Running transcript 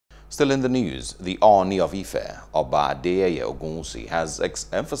Still in the news, the Ooni of Ife, Oba Adeyeye Ogunwusi, has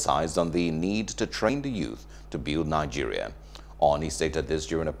emphasized on the need to train the youth to build Nigeria. Ooni stated this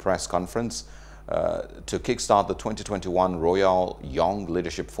during a press conference to kickstart the 2021 Royal Young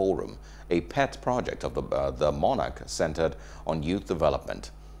Leadership Forum, a pet project of the monarch centered on youth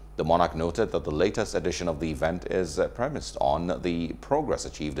development. The monarch noted that the latest edition of the event is premised on the progress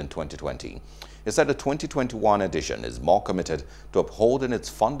achieved in 2020. He said the 2021 edition is more committed to upholding its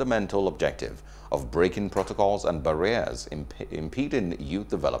fundamental objective of breaking protocols and barriers impeding youth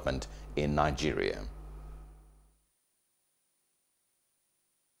development in Nigeria.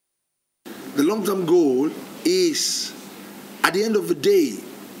 The long-term goal is, at the end of the day,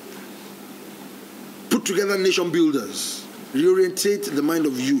 put together nation builders, reorientate the mind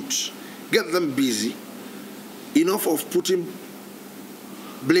of youth, get them busy, enough of putting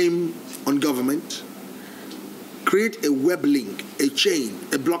blame on government, create a web link, a chain,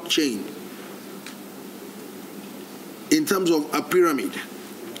 a blockchain, in terms of a pyramid,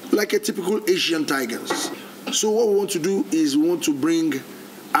 like a typical Asian tigers. So what we want to do is we want to bring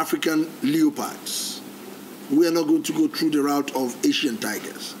African leopards. We are not going to go through the route of Asian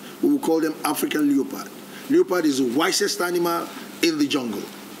tigers. We will call them African leopard. Leopard is the wisest animal in the jungle.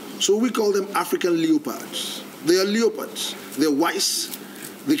 So we call them African leopards. They are leopards. They're wise.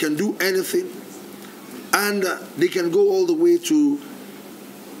 They can do anything. And they can go all the way to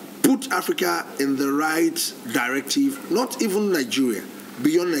put Africa in the right directive, not even Nigeria,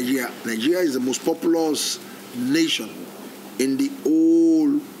 beyond Nigeria. Nigeria is the most populous nation in the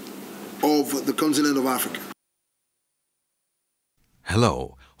whole of the continent of Africa.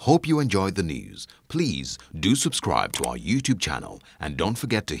 Hello, hope you enjoyed the news. Please do subscribe to our YouTube channel and don't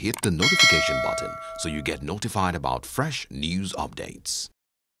forget to hit the notification button so you get notified about fresh news updates.